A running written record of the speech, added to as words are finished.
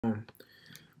Want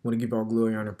to give all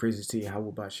glory, honor, and praises to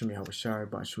Yahweh, Bashim, Yahweh Shai,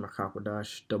 Bashim,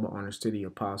 Akakwadash, double honors to the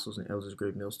apostles and elders,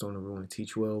 great millstone, and rule and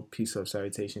teach well. Peace of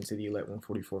salutation to the elect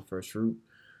 144 first fruit.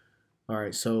 All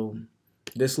right, so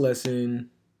this lesson,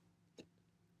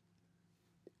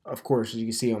 of course, as you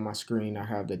can see on my screen, I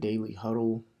have the daily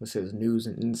huddle. It says news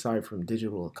and insight from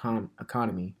digital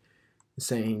economy,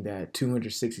 saying that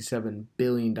 $267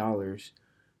 billion,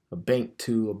 a bank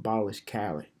to abolish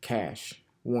cash,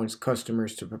 warns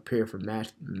customers to prepare for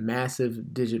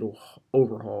massive digital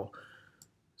overhaul.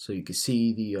 So you can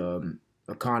see the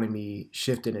economy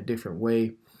shift in a different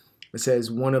way. It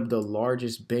says one of the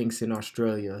largest banks in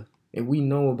Australia, and we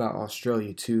know about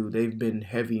Australia too, they've been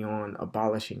heavy on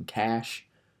abolishing cash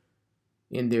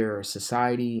in their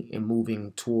society and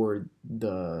moving toward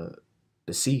the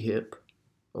CHIP.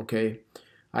 Okay,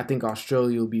 I think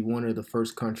Australia will be one of the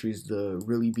first countries to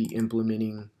really be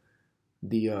implementing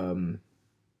the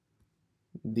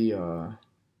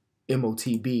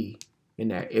MOTB in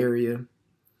that area.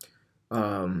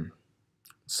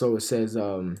 So it says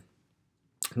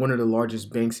one of the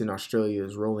largest banks in Australia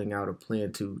is rolling out a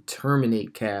plan to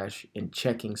terminate cash and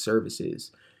checking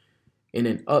services. In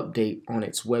an update on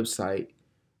its website,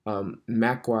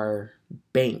 Macquarie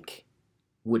Bank,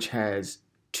 which has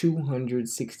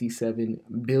 $267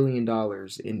 billion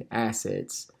in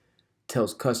assets,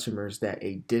 tells customers that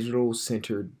a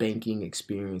digital-centered banking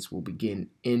experience will begin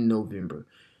in November.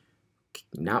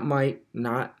 Not might,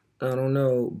 not, I don't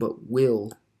know, but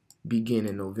will begin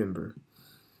in November.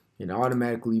 It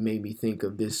automatically made me think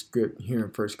of this script here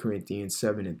in 1 Corinthians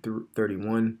 7 and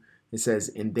 31. It says,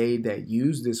 "And they that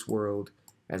use this world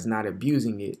as not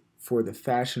abusing it, for the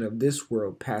fashion of this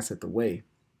world passeth away."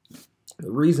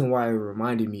 The reason why it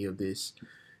reminded me of this,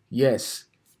 yes,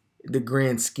 the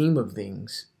grand scheme of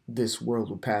things, this world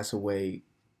will pass away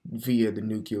via the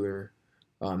nuclear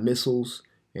missiles,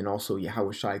 and also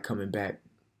Yahweh Shai coming back,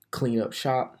 clean up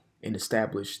shop, and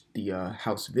establish the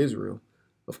house of Israel,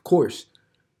 of course.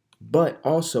 But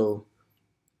also,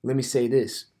 let me say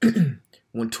this.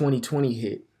 When 2020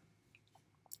 hit,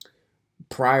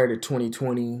 prior to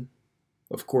 2020,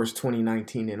 of course,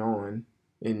 2019 and on,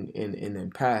 and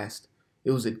then past,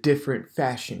 it was a different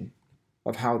fashion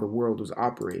of how the world was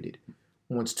operated.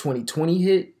 Once 2020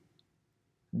 hit,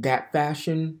 that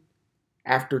fashion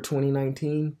after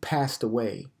 2019 passed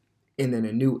away, and then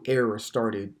a new era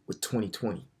started with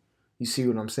 2020. You see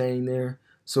what I'm saying there?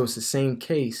 So it's the same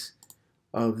case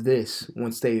of this.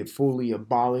 Once they fully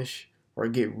abolish or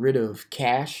get rid of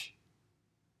cash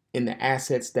and the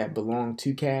assets that belong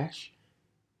to cash,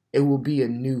 it will be a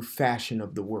new fashion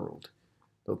of the world.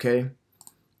 Okay?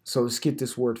 So let's get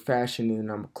this word fashion,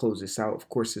 and I'm going to close this out. Of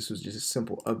course, this was just a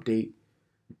simple update.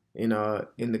 In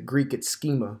the Greek, it's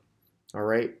schema. All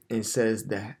right? And it says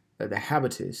the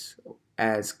habitus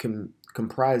as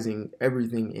comprising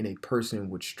everything in a person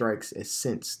which strikes a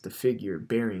sense, the figure,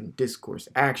 bearing, discourse,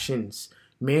 actions,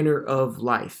 manner of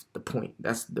life, the point.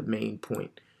 That's the main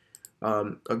point.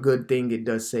 A good thing, it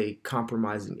does say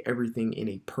compromising everything in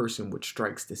a person which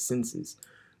strikes the senses.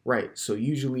 Right, so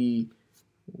usually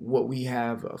what we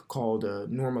have called a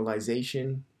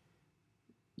normalization,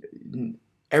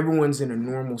 everyone's in a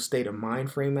normal state of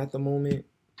mind frame at the moment.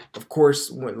 Of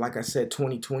course, when, like I said,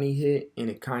 2020 hit and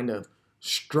it kind of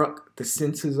struck the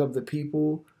senses of the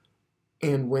people,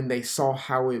 and when they saw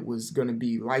how it was going to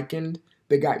be likened,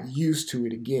 they got used to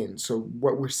it again. So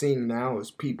what we're seeing now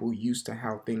is people used to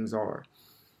how things are.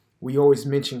 We always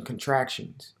mention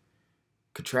contractions,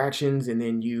 and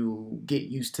then you get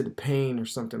used to the pain or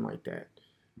something like that.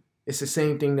 It's the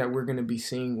same thing that we're going to be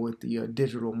seeing with the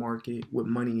digital market, with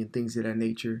money and things of that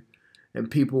nature. And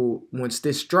people, once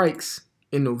this strikes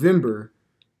in November,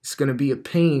 it's going to be a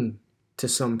pain to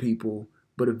some people,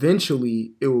 but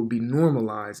eventually it will be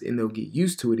normalized and they'll get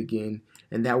used to it again,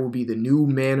 and that will be the new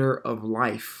manner of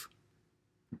life.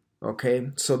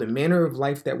 Okay, so the manner of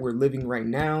life that we're living right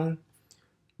now,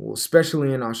 well,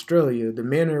 especially in Australia, the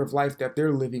manner of life that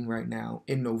they're living right now,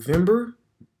 in November,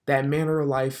 that manner of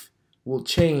life will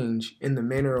change. In the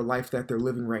manner of life that they're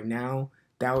living right now,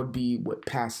 that would be what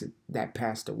passed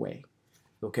away.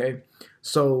 Okay,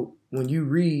 so when you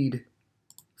read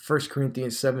 1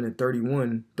 Corinthians 7 and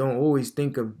 31, don't always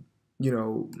think of,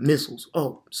 missiles.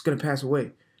 Oh, it's going to pass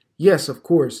away. Yes, of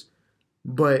course,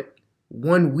 but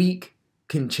 1 week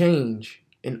can change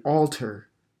and alter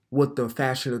what the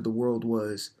fashion of the world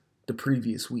was the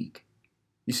previous week.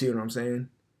 You see what I'm saying?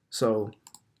 So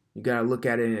you got to look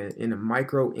at it in a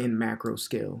micro and macro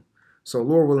scale. So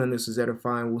Lord willing, this is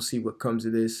edifying. We'll see what comes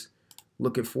of this.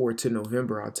 Looking forward to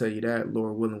November, I'll tell you that.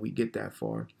 Lord willing, we get that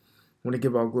far. I want to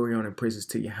give all glory, honor, and praises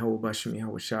to Yahweh, Bashim,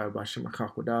 Yahweh Shai, Bashim,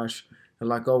 Akakwadash. And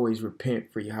like always,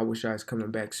 repent, for Yahweh Shai is coming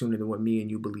back sooner than what me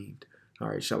and you believed. All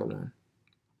right, shalom.